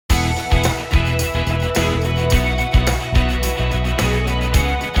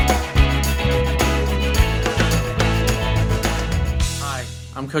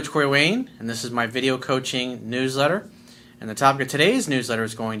Coach Corey Wayne, and this is my video coaching newsletter. And the topic of today's newsletter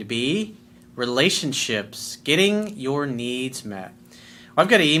is going to be relationships, getting your needs met. Well, I've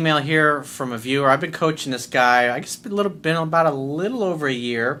got an email here from a viewer. I've been coaching this guy, I guess been about a little over a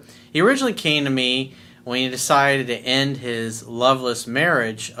year. He originally came to me when he decided to end his loveless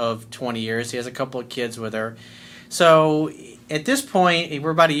marriage of 20 years. He has a couple of kids with her. So at this point, we're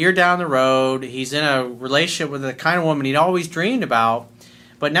about a year down the road. He's in a relationship with the kind of woman he'd always dreamed about.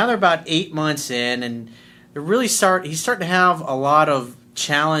 But now they're about 8 months in, and he's starting to have a lot of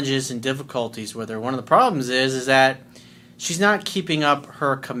challenges and difficulties with her. One of the problems is that she's not keeping up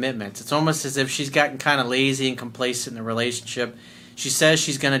her commitments. It's almost as if she's gotten kind of lazy and complacent in the relationship. She says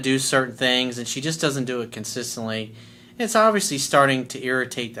she's going to do certain things, and she just doesn't do it consistently. And it's obviously starting to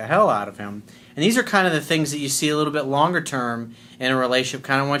irritate the hell out of him. And these are kind of the things that you see a little bit longer term in a relationship,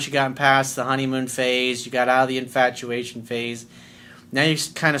 kind of once you've gotten past the honeymoon phase, you got out of the infatuation phase. Now you're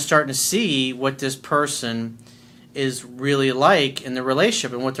kind of starting to see what this person is really like in the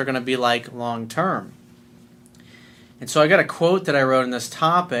relationship and what they're going to be like long term. And so I got a quote that I wrote on this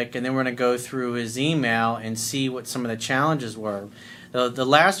topic, and then we're going to go through his email and see what some of the challenges were. The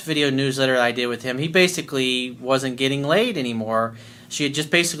last video newsletter I did with him, he basically wasn't getting laid anymore. She had just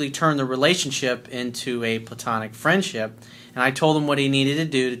basically turned the relationship into a platonic friendship, and I told him what he needed to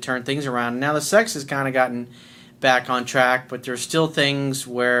do to turn things around. And now the sex has kind of gotten back on track, but there's still things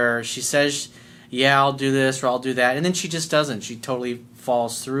where she says, yeah, I'll do this or I'll do that, and then she just doesn't. She totally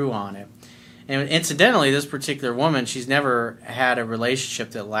falls through on it. And incidentally, this particular woman, she's never had a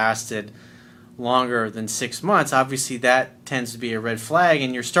relationship that lasted longer than 6 months. Obviously, that tends to be a red flag,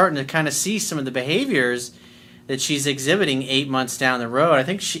 and you're starting to kind of see some of the behaviors that she's exhibiting 8 months down the road. I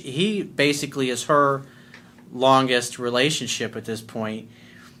think he basically is her longest relationship at this point.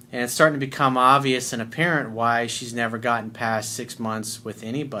 And it's starting to become obvious and apparent why she's never gotten past 6 months with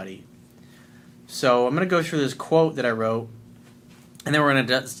anybody. So I'm going to go through this quote that I wrote, and then we're going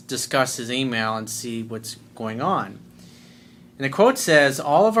to discuss his email and see what's going on. And the quote says,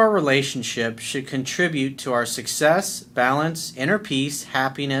 all of our relationships should contribute to our success, balance, inner peace,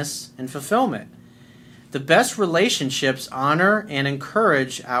 happiness, and fulfillment. The best relationships honor and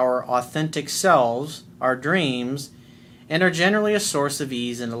encourage our authentic selves, our dreams, and are generally a source of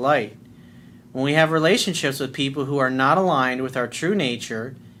ease and delight. When we have relationships with people who are not aligned with our true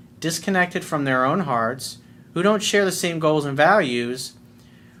nature, disconnected from their own hearts, who don't share the same goals and values,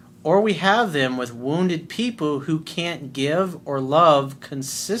 or we have them with wounded people who can't give or love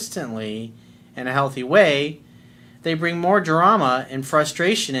consistently in a healthy way, they bring more drama and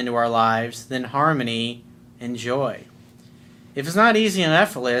frustration into our lives than harmony and joy. If it's not easy and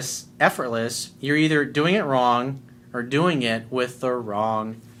effortless, you're either doing it wrong or doing it with the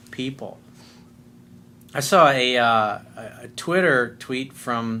wrong people. I saw a Twitter tweet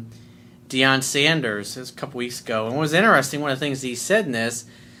from Deion Sanders a couple weeks ago, and what was interesting, one of the things he said in this,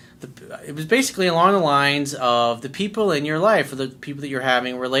 it was basically along the lines of the people in your life, or the people that you're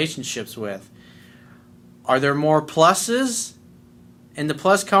having relationships with. Are there more pluses in the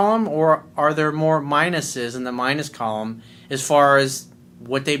plus column, or are there more minuses in the minus column as far as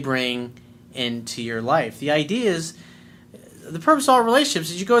what they bring into your life? The idea is, the purpose of all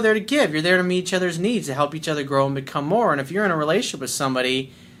relationships is you go there to give. You're there to meet each other's needs, to help each other grow and become more. And if you're in a relationship with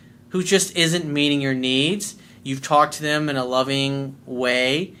somebody who just isn't meeting your needs, you've talked to them in a loving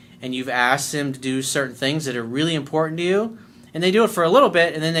way, and you've asked them to do certain things that are really important to you, and they do it for a little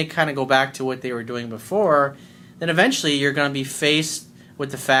bit, and then they kind of go back to what they were doing before, then eventually you're going to be faced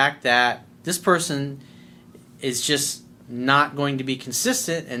with the fact that this person is just not going to be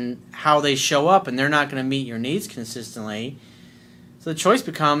consistent in how they show up, and they're not going to meet your needs consistently. So the choice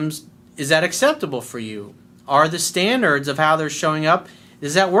becomes, is that acceptable for you? Are the standards of how they're showing up,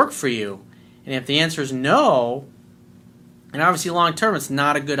 does that work for you? And if the answer is no, and obviously long term it's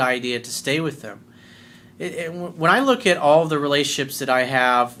not a good idea to stay with them. When I look at all of the relationships that I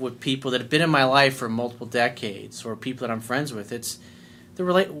have with people that have been in my life for multiple decades, or people that I'm friends with,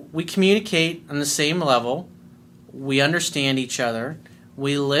 we communicate on the same level, we understand each other,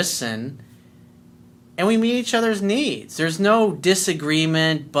 we listen, and we meet each other's needs. There's no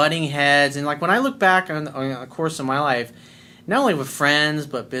disagreement, butting heads. And like when I look back on the course of my life, not only with friends,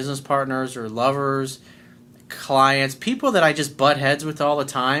 but business partners or lovers, clients, people that I just butt heads with all the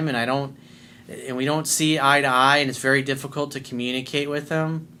time, and we don't see eye to eye, and it's very difficult to communicate with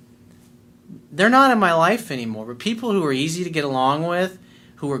them. They're not in my life anymore. But people who are easy to get along with,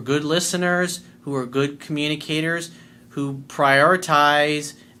 who are good listeners, who are good communicators, who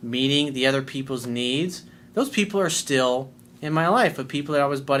prioritize meeting the other people's needs, those people are still in my life. But people that I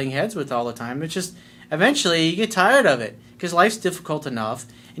was butting heads with all the time, it's just eventually you get tired of it because life's difficult enough,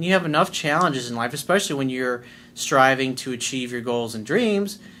 and you have enough challenges in life, especially when you're striving to achieve your goals and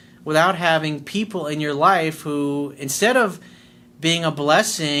dreams, without having people in your life who, instead of being a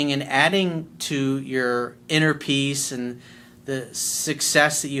blessing and adding to your inner peace and the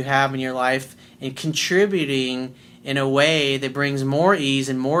success that you have in your life and contributing in a way that brings more ease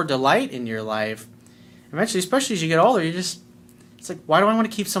and more delight in your life, eventually, especially as you get older, it's like, why do I want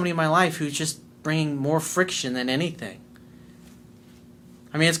to keep somebody in my life who's just bringing more friction than anything?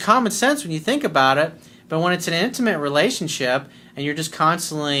 I mean, it's common sense when you think about it, but when it's an intimate relationship and you're just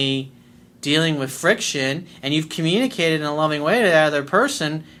constantly dealing with friction and you've communicated in a loving way to that other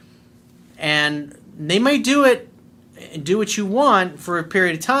person, and they may do what you want for a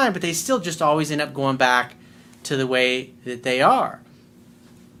period of time, but they still just always end up going back to the way that they are.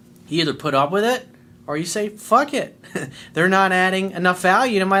 You either put up with it or you say, fuck it. They're not adding enough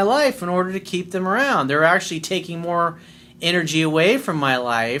value to my life in order to keep them around. They're actually taking more energy away from my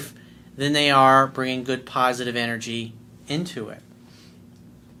life than they are bringing good positive energy into it.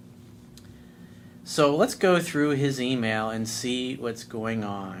 So let's go through his email and see what's going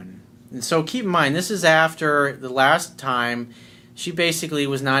on. And so keep in mind, this is after the last time she basically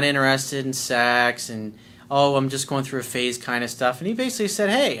was not interested in sex and, oh, I'm just going through a phase kind of stuff. And he basically said,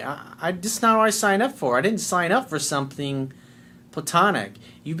 hey, this is not what I signed up for. I didn't sign up for something platonic.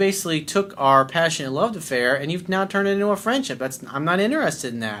 You basically took our passionate love affair and you've now turned it into a friendship. I'm not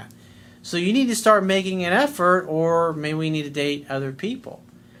interested in that. So you need to start making an effort, or maybe we need to date other people.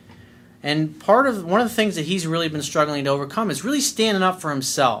 And one of the things that he's really been struggling to overcome is really standing up for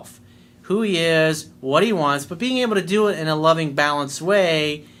himself, who he is, what he wants, but being able to do it in a loving, balanced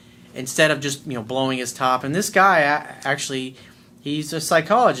way instead of just blowing his top. And this guy, actually, he's a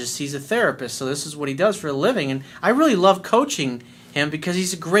psychologist, he's a therapist, so this is what he does for a living. And I really love coaching him because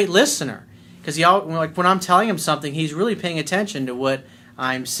he's a great listener. Because when I'm telling him something, he's really paying attention to what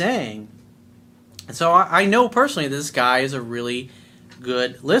I'm saying. And so I know personally that this guy is a really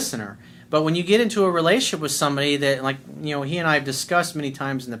good listener. But when you get into a relationship with somebody that, he and I have discussed many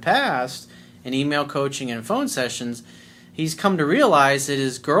times in the past, in email coaching and phone sessions, he's come to realize that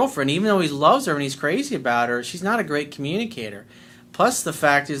his girlfriend, even though he loves her and he's crazy about her, she's not a great communicator. Plus the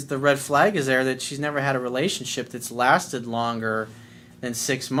fact is, the red flag is there that she's never had a relationship that's lasted longer than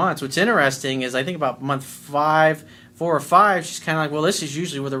 6 months. What's interesting is, I think about month 4 or 5, she's kind of like, well, this is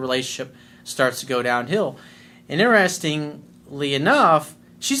usually where the relationship starts to go downhill. And interestingly enough,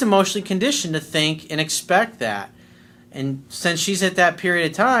 she's emotionally conditioned to think and expect that. And since she's at that period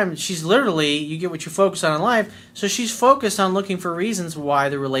of time, she's literally, you get what you focus on in life, so she's focused on looking for reasons why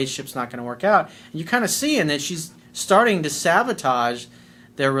the relationship's not going to work out. And you're kind of seeing that she's starting to sabotage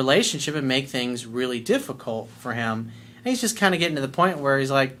their relationship and make things really difficult for him. And he's just kind of getting to the point where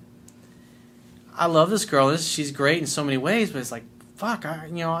he's like, I love this girl, she's great in so many ways, but it's like, fuck, I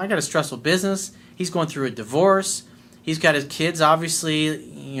got a stressful business. He's going through a divorce. He's got his kids, obviously,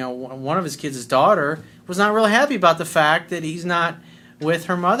 one of his kids, his daughter, was not really happy about the fact that he's not with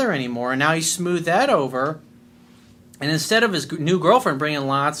her mother anymore. And now he's smoothed that over. And instead of his new girlfriend bringing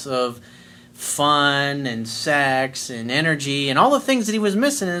lots of fun and sex and energy and all the things that he was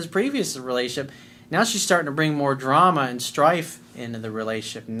missing in his previous relationship, now she's starting to bring more drama and strife into the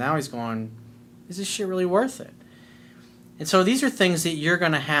relationship. And now he's going, is this shit really worth it? And so these are things that you're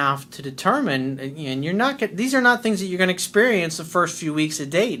going to have to determine, and these are not things that you're going to experience the first few weeks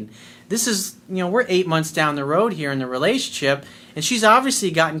of dating. This is, we're 8 months down the road here in the relationship, and she's obviously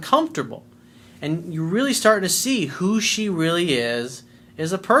gotten comfortable. And you're really starting to see who she really is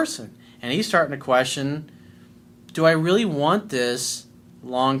as a person. And he's starting to question, do I really want this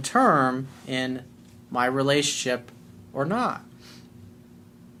long term in my relationship or not?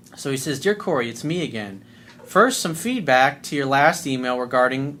 So he says, Dear Corey, it's me again. First, some feedback to your last email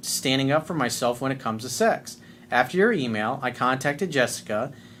regarding standing up for myself when it comes to sex. After your email, I contacted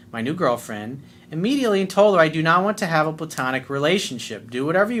Jessica, my new girlfriend, immediately and told her I do not want to have a platonic relationship. Do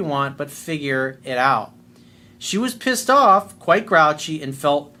whatever you want, but figure it out. She was pissed off, quite grouchy, and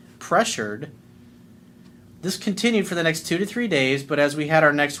felt pressured. This continued for the next 2 to 3 days, but as we had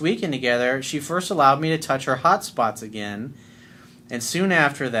our next weekend together, she first allowed me to touch her hot spots again, and soon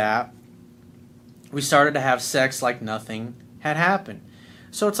after that, we started to have sex like nothing had happened.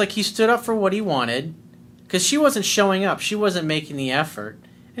 So it's like he stood up for what he wanted, because she wasn't showing up. She wasn't making the effort.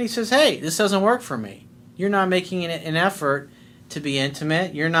 And he says, hey, this doesn't work for me. You're not making an effort to be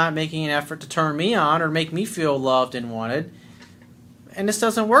intimate. You're not making an effort to turn me on or make me feel loved and wanted. And this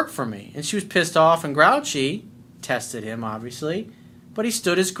doesn't work for me. And she was pissed off and grouchy, tested him, obviously, but he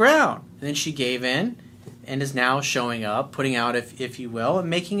stood his ground. And then she gave in and is now showing up, putting out, if you will, and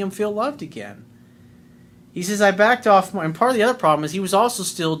making him feel loved again. He says, I backed off more. And part of the other problem is he was also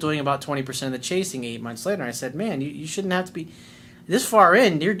still doing about 20% of the chasing 8 months later. And I said, man, you shouldn't have to be this far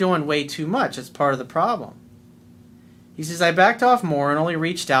in. You're doing way too much. That's part of the problem. He says, I backed off more and only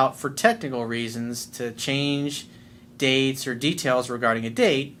reached out for technical reasons to change dates or details regarding a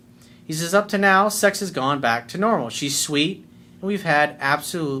date. He says, up to now, sex has gone back to normal. She's sweet, and we've had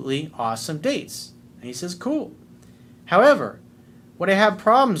absolutely awesome dates. And he says, cool. However, what I have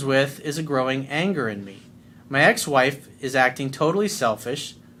problems with is a growing anger in me. My ex-wife is acting totally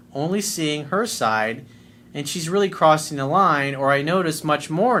selfish, only seeing her side, and she's really crossing the line, or I notice much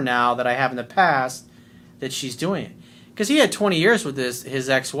more now that I have in the past that she's doing it. Because he had 20 years with his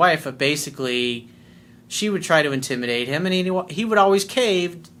ex-wife, but basically she would try to intimidate him, and he would always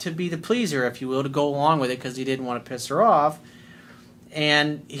cave to be the pleaser, if you will, to go along with it because he didn't want to piss her off.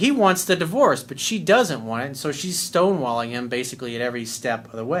 And he wants the divorce, but she doesn't want it, and so she's stonewalling him basically at every step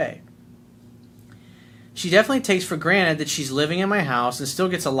of the way. She definitely takes for granted that she's living in my house and still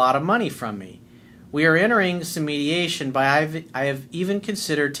gets a lot of money from me. We are entering some mediation, but I have even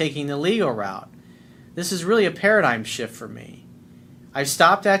considered taking the legal route. This is really a paradigm shift for me. I've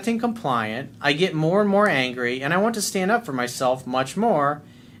stopped acting compliant, I get more and more angry, and I want to stand up for myself much more,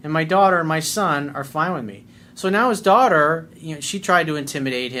 and my daughter and my son are fine with me. So now his daughter, she tried to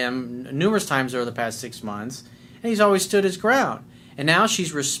intimidate him numerous times over the past 6 months, and he's always stood his ground. And now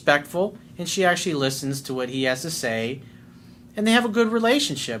she's respectful, and she actually listens to what he has to say, and they have a good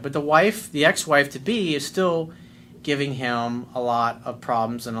relationship. But the ex-wife-to-be, is still giving him a lot of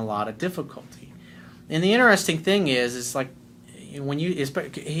problems and a lot of difficulty. And the interesting thing is like one of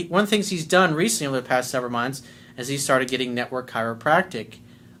the things he's done recently over the past several months is he started getting network chiropractic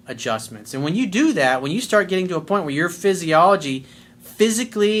adjustments. And when you do that, when you start getting to a point where your physiology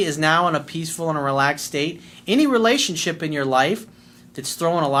physically is now in a peaceful and a relaxed state, any relationship in your life that's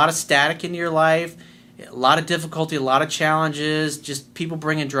throwing a lot of static into your life, a lot of difficulty, a lot of challenges, just people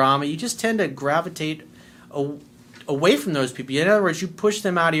bringing drama, you just tend to gravitate away from those people. In other words, you push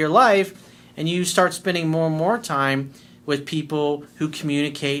them out of your life and you start spending more and more time with people who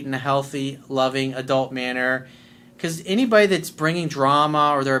communicate in a healthy, loving, adult manner. Because anybody that's bringing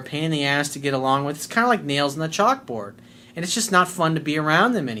drama or they're a pain in the ass to get along with, it's kind of like nails on the chalkboard. And it's just not fun to be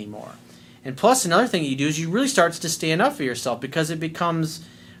around them anymore. And plus, another thing you do is you really start to stand up for yourself because it becomes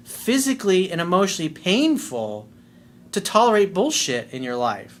physically and emotionally painful to tolerate bullshit in your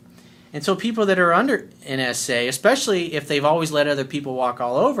life. And so people that are under NSA, especially if they've always let other people walk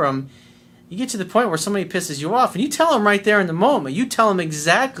all over them, you get to the point where somebody pisses you off and you tell them right there in the moment. You tell them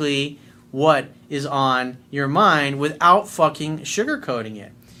exactly what is on your mind without fucking sugarcoating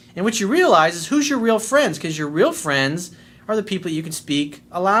it. And what you realize is who's your real friends, because your real friends are the people you can speak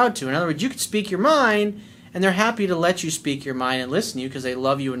aloud to. In other words, you can speak your mind and they're happy to let you speak your mind and listen to you because they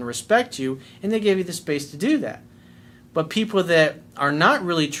love you and respect you and they give you the space to do that. But people that are not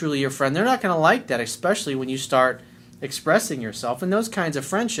really truly your friend, they're not going to like that, especially when you start expressing yourself. And those kinds of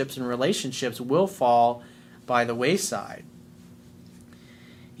friendships and relationships will fall by the wayside.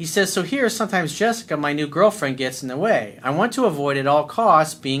 He says, so here, sometimes Jessica, my new girlfriend, gets in the way. I want to avoid at all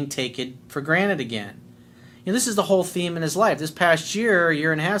costs being taken for granted again. This is the whole theme in his life. This past year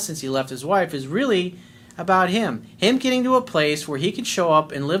and a half since he left his wife is really about him. Him getting to a place where he can show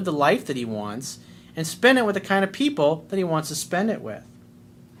up and live the life that he wants and spend it with the kind of people that he wants to spend it with.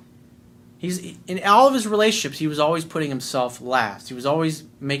 In all of his relationships, he was always putting himself last. He was always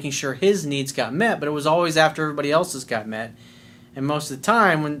making sure his needs got met, but it was always after everybody else's got met. And most of the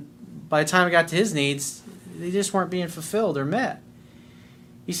time, by the time it got to his needs, they just weren't being fulfilled or met.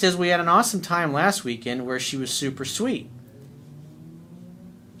 He says, we had an awesome time last weekend where she was super sweet.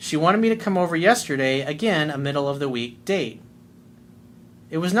 She wanted me to come over yesterday, again, a middle of the week date.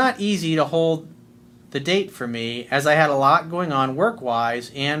 It was not easy to hold the date for me as I had a lot going on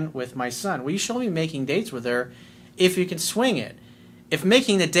work-wise and with my son. Well, you should only be making dates with her if you can swing it. If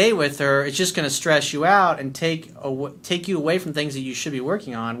making the date with her is just going to stress you out and take you away from things that you should be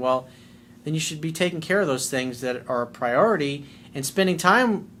working on, well, then you should be taking care of those things that are a priority and spending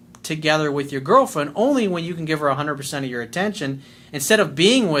time together with your girlfriend only when you can give her 100% of your attention instead of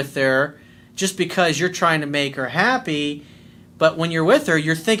being with her just because you're trying to make her happy. But when you're with her,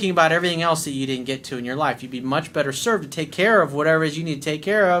 you're thinking about everything else that you didn't get to in your life. You'd be much better served to take care of whatever it is you need to take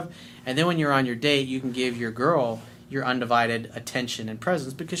care of. And then when you're on your date, you can give your girl your undivided attention and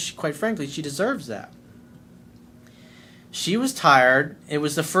presence because, quite frankly, she deserves that. She was tired. It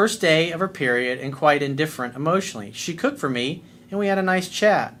was the first day of her period and quite indifferent emotionally. She cooked for me, and we had a nice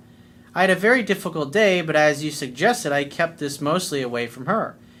chat. I had a very difficult day, but as you suggested, I kept this mostly away from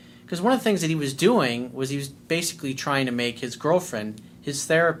her. Because one of the things that he was doing was he was basically trying to make his girlfriend his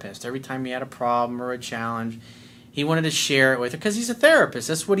therapist. Every time he had a problem or a challenge, he wanted to share it with her because he's a therapist.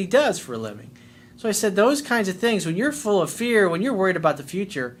 That's what he does for a living. So I said, those kinds of things, when you're full of fear, when you're worried about the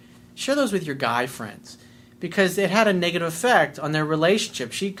future, share those with your guy friends, because it had a negative effect on their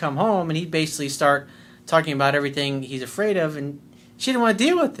relationship. She'd come home and he'd basically start talking about everything he's afraid of, and she didn't want to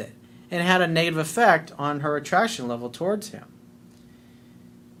deal with it. And it had a negative effect on her attraction level towards him.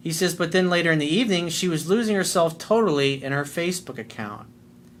 He says, but then later in the evening, she was losing herself totally in her Facebook account.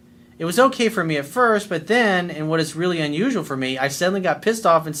 It was okay for me at first, but then, and what is really unusual for me, I suddenly got pissed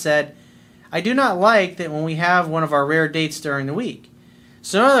off and said, I do not like that when we have one of our rare dates during the week.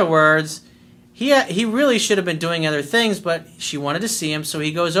 So in other words, he really should have been doing other things, but she wanted to see him, so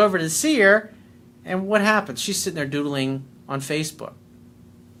he goes over to see her, and what happens? She's sitting there doodling on Facebook.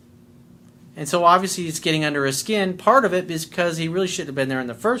 And so obviously it's getting under his skin. Part of it is because he really shouldn't have been there in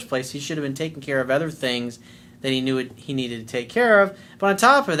the first place. He should have been taking care of other things that he knew he needed to take care of. But on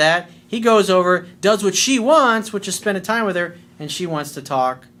top of that, he goes over, does what she wants, which is spending time with her, and she wants to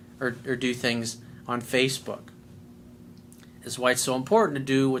talk or do things on Facebook. That's why it's so important to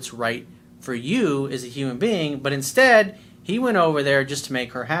do what's right for you as a human being. But instead, he went over there just to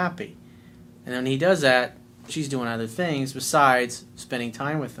make her happy. And when he does that, she's doing other things besides spending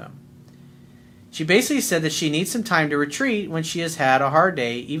time with him. She basically said that she needs some time to retreat when she has had a hard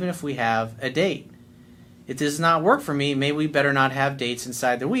day, even if we have a date. It does not work for me. Maybe we better not have dates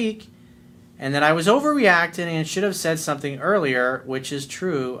inside the week. And that I was overreacting and should have said something earlier, which is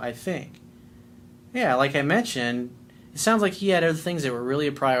true, I think. Yeah, like I mentioned, it sounds like he had other things that were really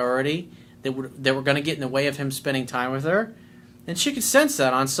a priority that were going to get in the way of him spending time with her. And she could sense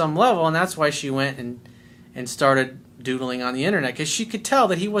that on some level, and that's why she went and started doodling on the internet, because she could tell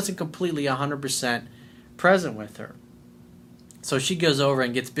that he wasn't completely 100% present with her. So she goes over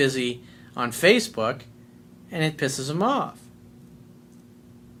and gets busy on Facebook, and it pisses him off.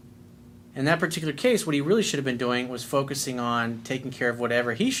 In that particular case, what he really should have been doing was focusing on taking care of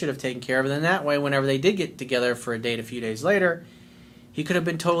whatever he should have taken care of, and then that way, whenever they did get together for a date a few days later, he could have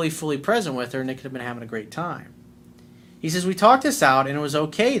been totally fully present with her, and they could have been having a great time. He says, we talked this out, and it was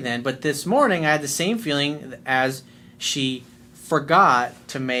okay then, but this morning I had the same feeling as she forgot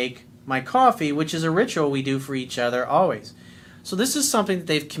to make my coffee, which is a ritual we do for each other always. So this is something that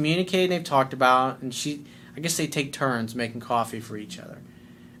they've communicated, they've talked about, and I guess they take turns making coffee for each other.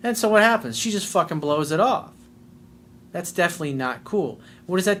 And so what happens? She just fucking blows it off. That's definitely not cool.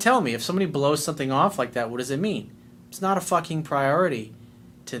 What does that tell me? If somebody blows something off like that, what does it mean? It's not a fucking priority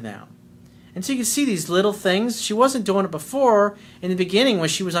to them. And so you can see these little things. She wasn't doing it before. In the beginning, when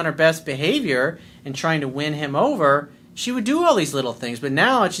she was on her best behavior and trying to win him over, she would do all these little things. But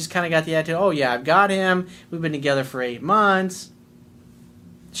now she's kind of got the attitude, oh yeah, I've got him. We've been together for 8 months.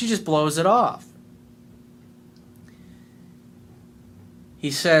 She just blows it off.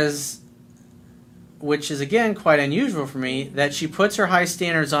 He says, which is again quite unusual for me, that she puts her high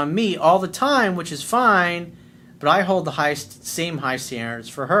standards on me all the time, which is fine, but I hold the same high standards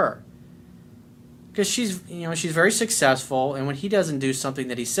for her. Because she's very successful, and when he doesn't do something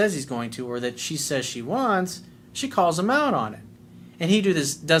that he says he's going to, or that she says she wants, she calls him out on it. And he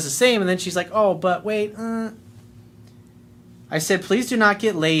does the same, and then she's like, oh, but wait. I said, please do not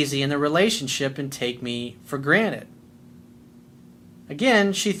get lazy in the relationship and take me for granted.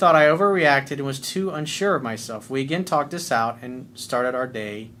 Again, she thought I overreacted and was too unsure of myself. We again talked this out and started our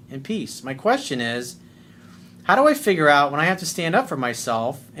day in peace. My question is, how do I figure out when I have to stand up for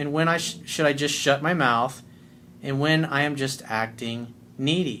myself, and when should I just shut my mouth, and when I am just acting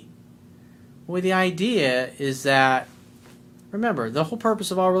needy? Well, the idea is that, remember, the whole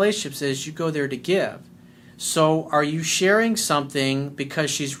purpose of all relationships is you go there to give. So are you sharing something because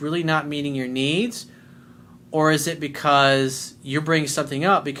she's really not meeting your needs, or is it because you're bringing something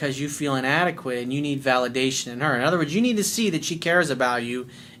up because you feel inadequate and you need validation in her? In other words, you need to see that she cares about you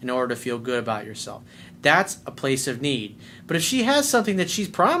in order to feel good about yourself. That's a place of need. But if she has something that she's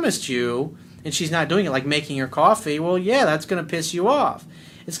promised you and she's not doing it, like making your coffee, well, yeah, that's going to piss you off.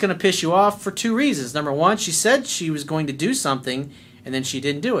 It's going to piss you off for 2 reasons. Number one, she said she was going to do something and then she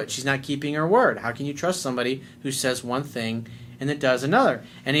didn't do it. She's not keeping her word. How can you trust somebody who says one thing and then does another?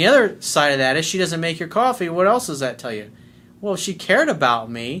 And the other side of that is she doesn't make your coffee. What else does that tell you? Well, if she cared about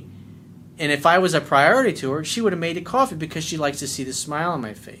me, and if I was a priority to her, she would have made the coffee because she likes to see the smile on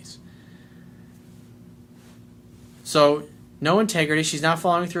my face. So, no integrity. She's not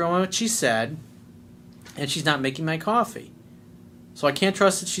following through on what she said, and she's not making my coffee. So I can't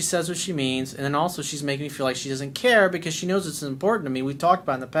trust that she says what she means, and then also she's making me feel like she doesn't care because she knows it's important to me. We've talked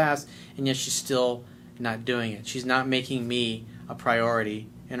about it in the past, and yet she's still not doing it. She's not making me a priority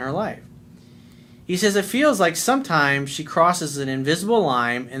in her life. He says, it feels like sometimes she crosses an invisible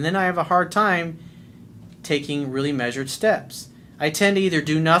line, and then I have a hard time taking really measured steps. I tend to either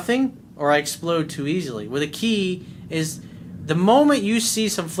do nothing or I explode too easily. Well, the key is the moment you see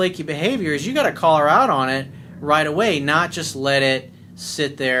some flaky behaviors, you got to call her out on it right away, not just let it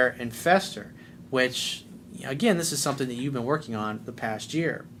sit there and fester, which, again, this is something that you've been working on the past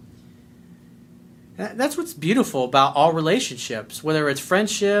year. That's what's beautiful about all relationships, whether it's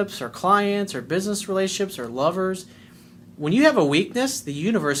friendships or clients or business relationships or lovers. When you have a weakness, the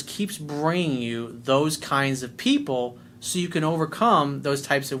universe keeps bringing you those kinds of people so you can overcome those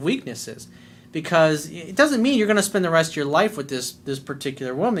types of weaknesses. Because it doesn't mean you're going to spend the rest of your life with this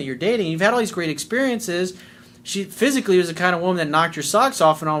particular woman that you're dating. You've had all these great experiences. She physically was the kind of woman that knocked your socks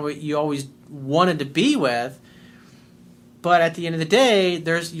off and all you always wanted to be with. But at the end of the day,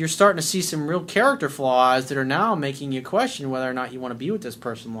 you're starting to see some real character flaws that are now making you question whether or not you want to be with this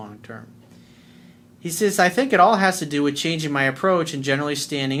person long term. He says, I think it all has to do with changing my approach and generally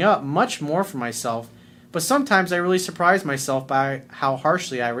standing up much more for myself, but sometimes I really surprise myself by how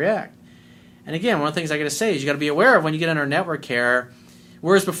harshly I react. And again, one of the things I got to say is you got to be aware of when you get under network care,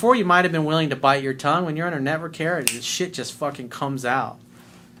 whereas before you might have been willing to bite your tongue, when you're under network care, this shit just fucking comes out.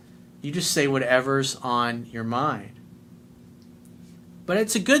 You just say whatever's on your mind. But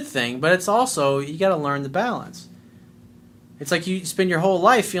it's a good thing, but it's also, you got to learn the balance. It's like you spend your whole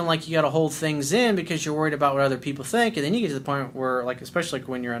life feeling like you got to hold things in because you're worried about what other people think, and then you get to the point where, like, especially like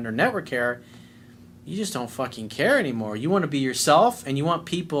when you're under network care, you just don't fucking care anymore. You want to be yourself, and you want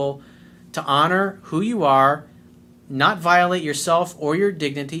people to honor who you are, not violate yourself or your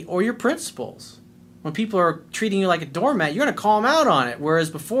dignity or your principles. When people are treating you like a doormat, you're going to call them out on it, whereas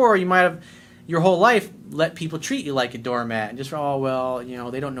before you might have your whole life let people treat you like a doormat and just, oh, well,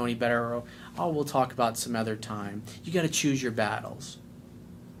 they don't know any better, or, oh, we'll talk about some other time. You got to choose your battles.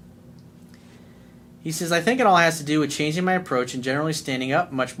 He says, I think it all has to do with changing my approach and generally standing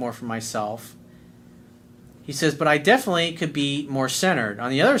up much more for myself. He says, but I definitely could be more centered. On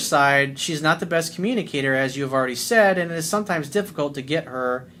the other side, she's not the best communicator, as you have already said, and it is sometimes difficult to get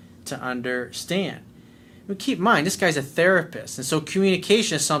her to understand. But keep in mind, this guy's a therapist, and so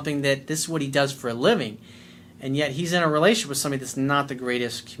communication is something that this is what he does for a living, and yet he's in a relationship with somebody that's not the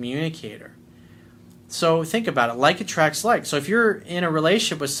greatest communicator. So think about it, like attracts like. So if you're in a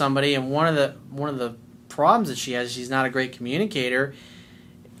relationship with somebody and one of the problems that she has, she's not a great communicator,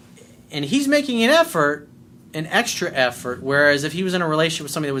 and he's making an extra effort, whereas if he was in a relationship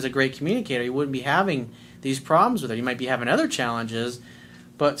with somebody that was a great communicator, he wouldn't be having these problems with her. He might be having other challenges.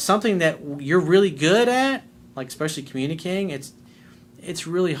 But something that you're really good at, like especially communicating, it's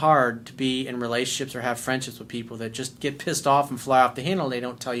really hard to be in relationships or have friendships with people that just get pissed off and fly off the handle. They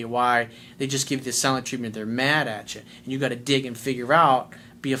don't tell you why. They just give you the silent treatment. They're mad at you. And you got to dig and figure out,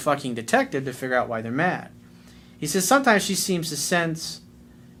 be a fucking detective to figure out why they're mad. He says, sometimes she seems to sense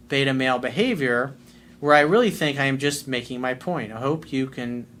beta male behavior where I really think I am just making my point. I hope you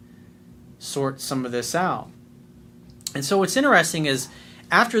can sort some of this out. And so what's interesting is,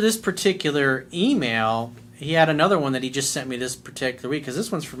 after this particular email, he had another one that he just sent me this particular week, because this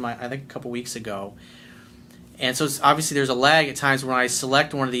one's from, I think, a couple weeks ago. And so obviously there's a lag at times when I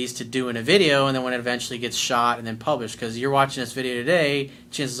select one of these to do in a video, and then when it eventually gets shot and then published, because you're watching this video today,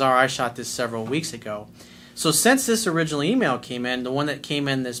 chances are I shot this several weeks ago. So since this original email came in, the one that came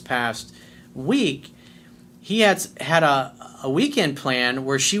in this past week, he had a weekend plan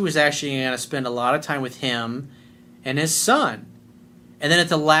where she was actually going to spend a lot of time with him and his son. And then at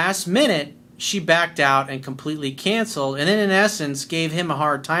the last minute, she backed out and completely canceled, and then in essence gave him a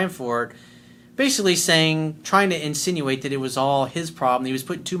hard time for it, basically trying to insinuate that it was all his problem. He was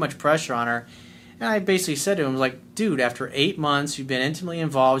putting too much pressure on her. And I basically said to him, like, dude, after 8 months, you've been intimately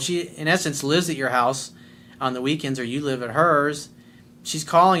involved. She, in essence, lives at your house on the weekends, or you live at hers. She's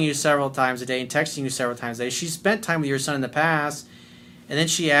calling you several times a day and texting you several times a day. She's spent time with your son in the past, and then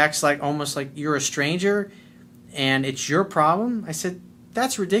she acts like almost like you're a stranger and it's your problem. I said,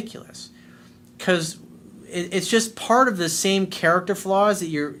 that's ridiculous, because it's just part of the same character flaws that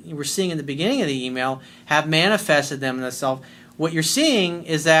you were seeing in the beginning of the email have manifested themselves. What you're seeing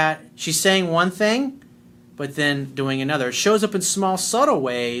is that she's saying one thing, but then doing another. It shows up in small, subtle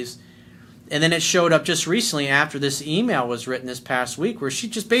ways, and then it showed up just recently after this email was written this past week, where she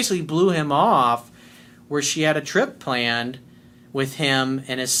just basically blew him off, where she had a trip planned with him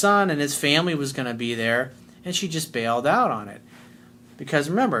and his son, and his family was going to be there, and she just bailed out on it. Because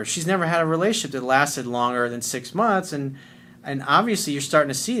remember, she's never had a relationship that lasted longer than 6 months, and obviously you're starting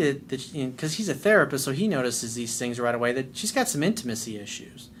to see that because he's a therapist, so he notices these things right away, that she's got some intimacy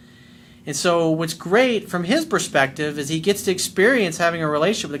issues. And so what's great from his perspective is he gets to experience having a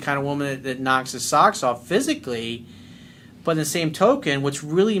relationship with the kind of woman that knocks his socks off physically. But in the same token, what's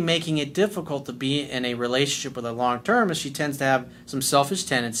really making it difficult to be in a relationship with her long term is she tends to have some selfish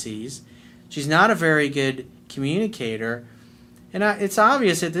tendencies. She's not a very good communicator. And it's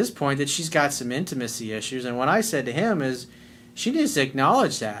obvious at this point that she's got some intimacy issues. And what I said to him is she needs to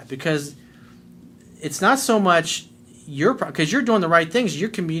acknowledge that, because it's not so much because you're doing the right things. You're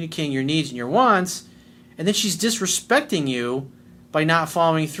communicating your needs and your wants, and then she's disrespecting you by not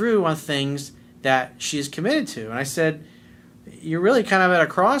following through on things that she is committed to. And I said, you're really kind of at a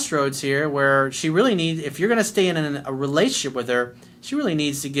crossroads here where she really needs, if you're going to stay in a relationship with her, she really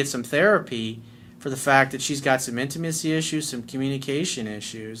needs to get some therapy for the fact that she's got some intimacy issues, some communication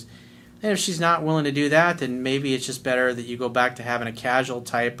issues. And if she's not willing to do that, then maybe it's just better that you go back to having a casual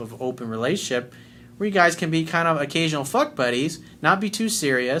type of open relationship where you guys can be kind of occasional fuck buddies, not be too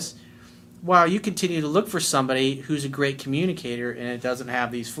serious, while you continue to look for somebody who's a great communicator and it doesn't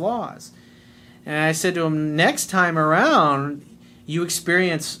have these flaws. And I said to him, next time around, you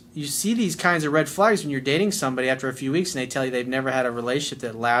see these kinds of red flags when you're dating somebody after a few weeks and they tell you they've never had a relationship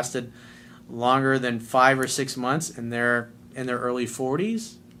that lasted longer than 5 or 6 months and they're in their early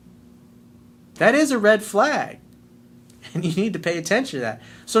 40s. That is a red flag. And you need to pay attention to that.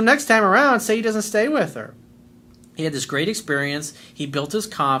 So next time around, say he doesn't stay with her. He had this great experience. He built his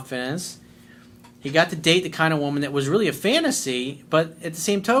confidence. He got to date the kind of woman that was really a fantasy, but at the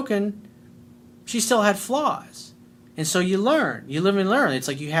same token, she still had flaws. And so you learn. You live and learn. It's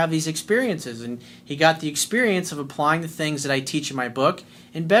like you have these experiences. And he got the experience of applying the things that I teach in my book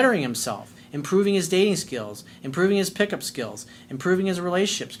and bettering himself, improving his dating skills, improving his pickup skills, improving his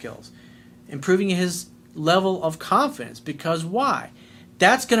relationship skills, improving his level of confidence. Because why?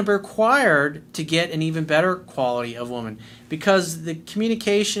 That's going to be required to get an even better quality of woman. Because the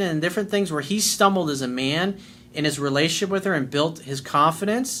communication and different things where he stumbled as a man in his relationship with her and built his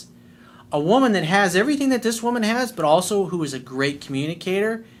confidence, a woman that has everything that this woman has, but also who is a great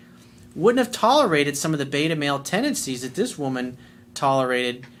communicator, wouldn't have tolerated some of the beta male tendencies that this woman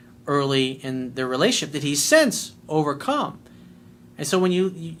tolerated early in their relationship that he's since overcome. And so when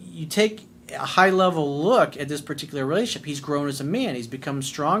you take a high-level look at this particular relationship, he's grown as a man. He's become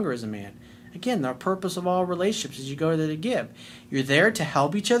stronger as a man. Again, the purpose of all relationships is you go there to give. You're there to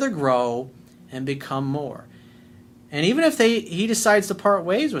help each other grow and become more. And even if he decides to part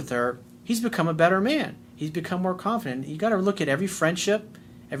ways with her, he's become a better man. He's become more confident. You got to look at every friendship,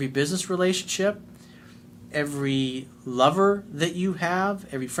 every business relationship, every lover that you have,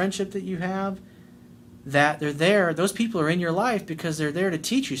 every friendship that you have, that they're there. Those people are in your life because they're there to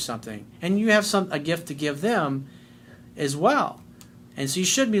teach you something. And you have a gift to give them as well. And so you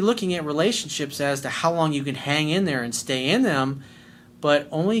shouldn't be looking at relationships as to how long you can hang in there and stay in them, but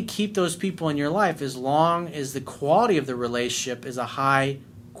only keep those people in your life as long as the quality of the relationship is a high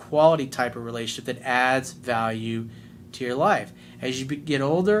quality type of relationship that adds value to your life. As you get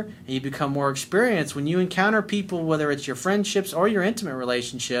older and you become more experienced, when you encounter people, whether it's your friendships or your intimate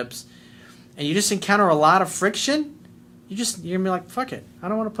relationships, and you just encounter a lot of friction, you're going to be like, fuck it, I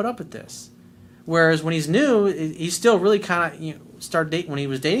don't want to put up with this. Whereas when he's new, he's still really kind of, when he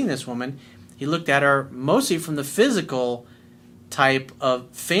was dating this woman, he looked at her mostly from the physical type of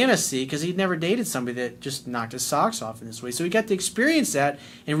fantasy because he'd never dated somebody that just knocked his socks off in this way. So he got to experience that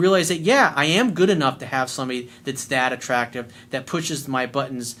and realize that, yeah, I am good enough to have somebody that's that attractive, that pushes my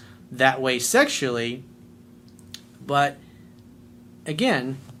buttons that way sexually. But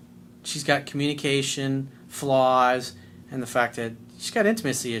again, she's got communication flaws and the fact that she's got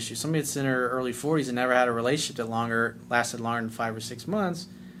intimacy issues. Somebody that's in her early 40s and never had a relationship that lasted longer than 5 or 6 months,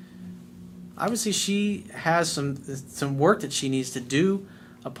 obviously she has some work that she needs to do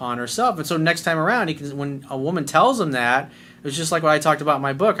upon herself. And so next time around, when a woman tells him that, it was just like what I talked about in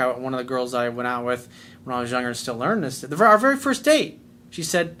my book. One of the girls I went out with when I was younger and still learning this, our very first date, she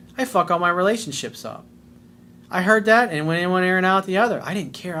said, I fuck all my relationships up. I heard that, and went in one ear and out the other. I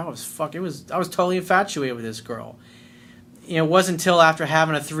didn't care. I was totally infatuated with this girl. It wasn't until after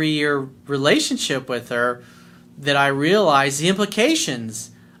having a 3-year relationship with her that I realized the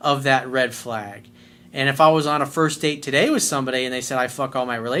implications of that red flag. And if I was on a first date today with somebody and they said I fuck all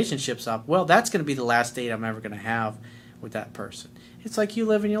my relationships up, well, that's going to be the last date I'm ever going to have with that person. It's like you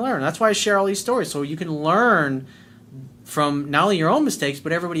live and you learn. That's why I share all these stories, so you can learn from not only your own mistakes,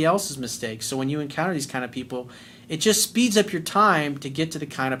 but everybody else's mistakes. So when you encounter these kind of people, it just speeds up your time to get to the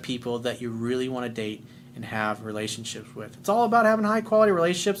kind of people that you really want to date and have relationships with. It's all about having high-quality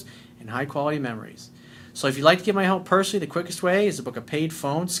relationships and high-quality memories. So if you'd like to get my help personally, the quickest way is to book a paid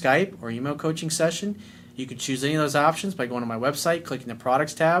phone, Skype, or email coaching session. You can choose any of those options by going to my website, clicking the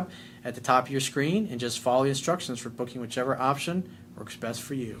Products tab, at the top of your screen and just follow the instructions for booking whichever option works best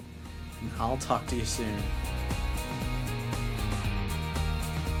for you. And I'll talk to you soon.